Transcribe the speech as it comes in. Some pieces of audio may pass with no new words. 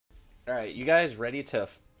Alright, you guys ready to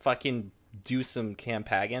fucking do some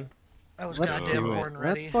campagging? I was Let's goddamn do it. born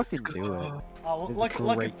ready. Let's fucking do it. Oh, This is look a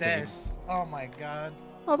great at this. Oh my god.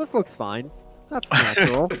 Oh, this looks fine. That's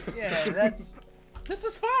natural. Yeah, This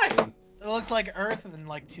is fine! it looks like Earth in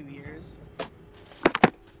like 2 years.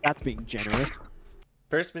 That's being generous.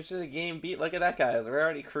 First mission of the game beat, look at that guys, we're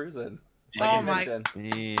already cruising. Oh Second my- mission.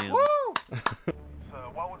 Damn. Woo!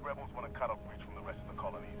 So why would rebels want to cut off reach from the rest of the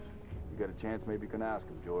colonies? You got a chance, maybe you can ask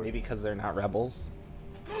him, George. Maybe because they're not rebels.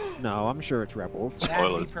 No, I'm sure it's rebels. That'd be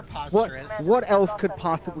Spoilers. preposterous. What else could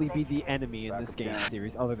possibly be the enemy in this game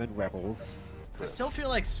series other than rebels? I still feel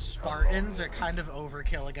like Spartans are kind of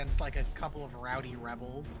overkill against like a couple of rowdy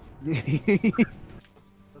rebels.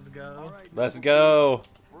 Let's go. Let's go!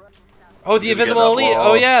 Oh, the Did we get invisible that elite!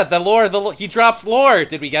 wall? Oh yeah, the lore, he drops lore!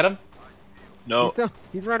 Did we get him? No,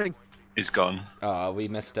 He's running. he's gone. Oh, we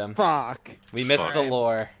missed him. Fuck. We missed Fuck. the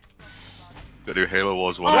lore. Gotta do Halo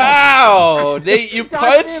Wars 1. Wow! You God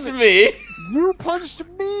punched damn me! You punched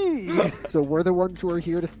me! So we're the ones who are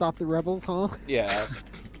here to stop the rebels, huh? Yeah.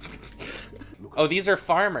 Oh, these are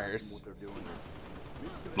farmers.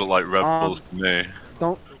 Look like rebels to me.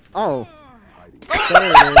 Don't. Oh. There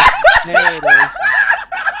it is. There it is.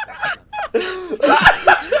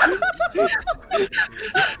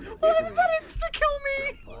 Why did that insta-kill me?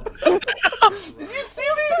 Did you see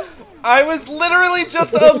me? I was literally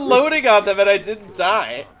just unloading on them and I didn't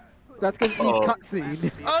die. That's because he's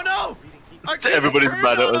cutscene. Oh no! Our team Everybody's turned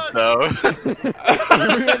mad at on us now.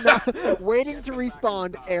 Area not, waiting to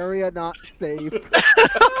respawn. Area not safe. This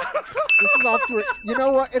is off to a, you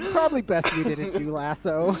know what? It's probably best we didn't do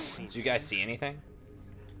lasso. Did you guys see anything?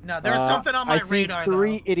 No, there's something on my I see radar.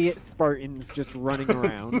 three idiot Spartans just running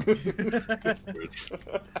around.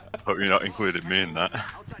 Hope you're not including me in that.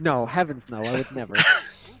 No, heavens no, I would never.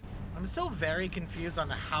 I'm still very confused on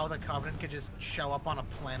how the Covenant could just show up on a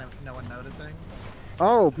planet with no one noticing.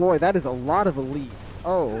 Oh boy, that is a lot of elites.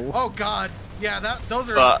 Oh. Oh god, yeah, those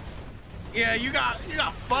are. Yeah, you got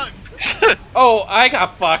fucked. Oh, I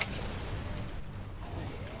got fucked.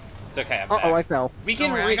 It's okay, I'm back. Uh-oh, I fell. We Don't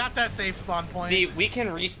can worry, I got that safe spawn point. see, we can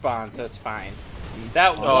respawn, so it's fine.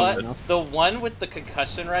 That Oh, the one with the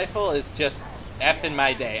concussion rifle is just effing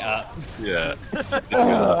my day up. Yeah.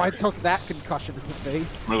 Oh, I took that concussion in the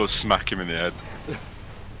face. I'm gonna go smack him in the head.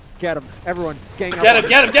 Get him. Everyone, gang up. Get him!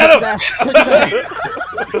 Get him! Get him!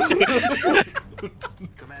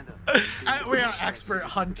 We are expert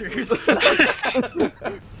hunters.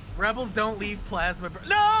 Rebels don't leave plasma.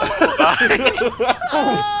 No!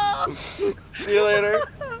 No! See you later.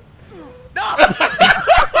 No!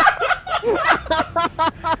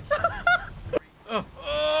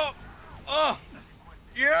 Oh!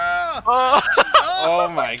 Yeah!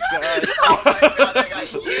 Oh my god. Oh my god, I got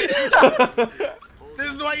yeeted!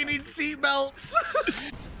 This is why you need seatbelts.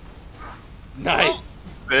 Nice.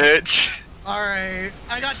 Bitch. Alright,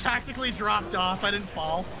 I got tactically dropped off. I didn't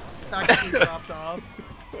fall. Tactically dropped off.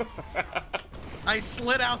 I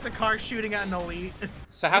slid out the car shooting at an elite.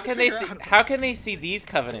 So how can they see? How can they see these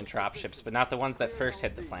Covenant dropships, but not the ones that first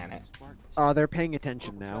hit the planet? They're paying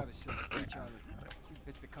attention now.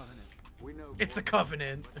 It's the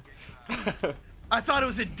Covenant. I thought it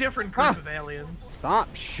was a different group of aliens.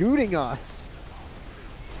 Stop shooting us.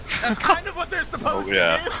 That's kind of what they're supposed Oh,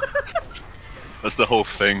 yeah. to do. That's the whole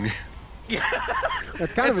thing. Yeah.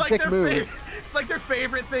 That's kind of a dick move. It's like their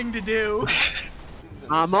favorite thing to do.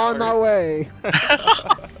 I'm on my way.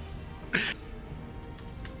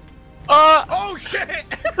 Oh shit!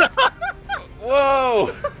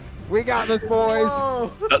 Whoa! We got this, boys.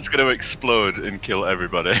 Whoa. That's gonna explode and kill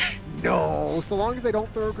everybody. No, so long as they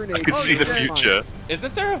don't throw grenades. I can see the it's fine. future.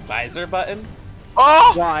 Isn't there a visor button?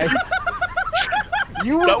 Oh! Why?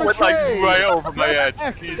 You were That went like betrayed. right over my head.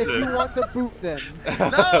 X if Jesus. you want to boot them.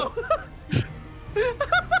 No!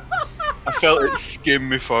 I felt it skim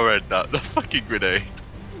my forehead, that fucking grenade.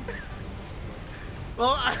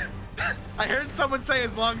 Well, I heard someone say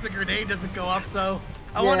as long as the grenade doesn't go off, so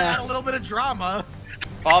I want to Yeah. add a little bit of drama.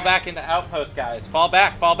 Fall back into outpost, guys. Fall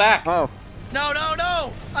back. Fall back. Oh. No, no,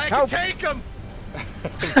 no! I can Help. take him!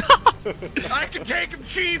 I can take him,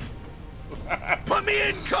 Chief! Put me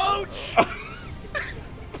in, Coach!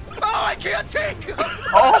 Oh, I can't take him!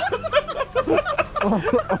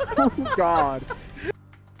 Oh, God.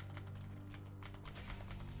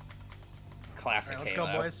 Classic Alright, let's go,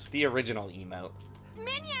 Halo. boys. The original emote.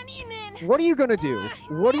 What are you gonna do?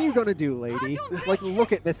 What are you gonna do, lady? Like,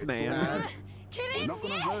 look at this man. We're not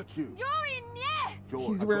gonna hurt you. George,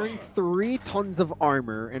 He's I wearing got 3 tons of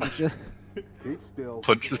armor and just... Keep still.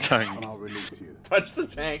 Punch the tank. And I'll release you. Punch the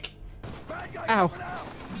tank. Ow.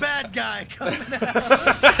 Bad guy coming out.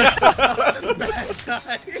 Bad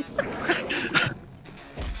guy.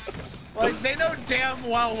 Like, they know damn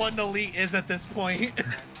well what an elite is at this point.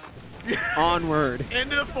 Onward.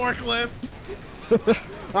 Into the forklift.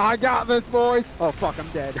 I got this, boys. Oh, fuck, I'm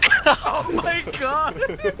dead. Oh my god.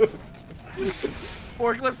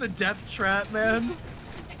 Forklift's a death trap, man.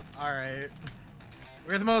 Alright.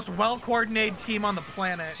 We're the most well-coordinated team on the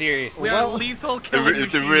planet. Seriously. We are lethal killing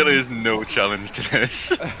machines. There really is no challenge to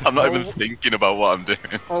this. I'm not even thinking about what I'm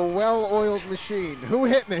doing. A well-oiled machine. Who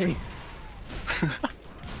hit me?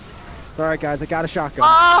 Alright, guys, I got a shotgun.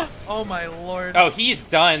 Ah! Oh my lord. Oh, he's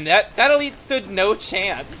done. That elite stood no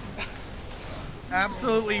chance.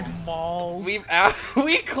 Absolutely mauled. We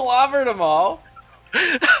clobbered them all.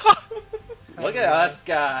 Look at us,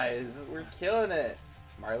 guys. We're killing it.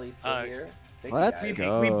 Marley's still here. Thank Let's you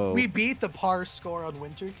guys. go. We beat the par score on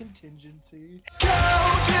Winter Contingency.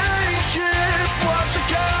 Counting shit once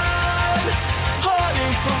again,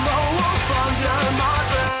 hiding from the wolf under my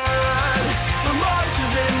bed.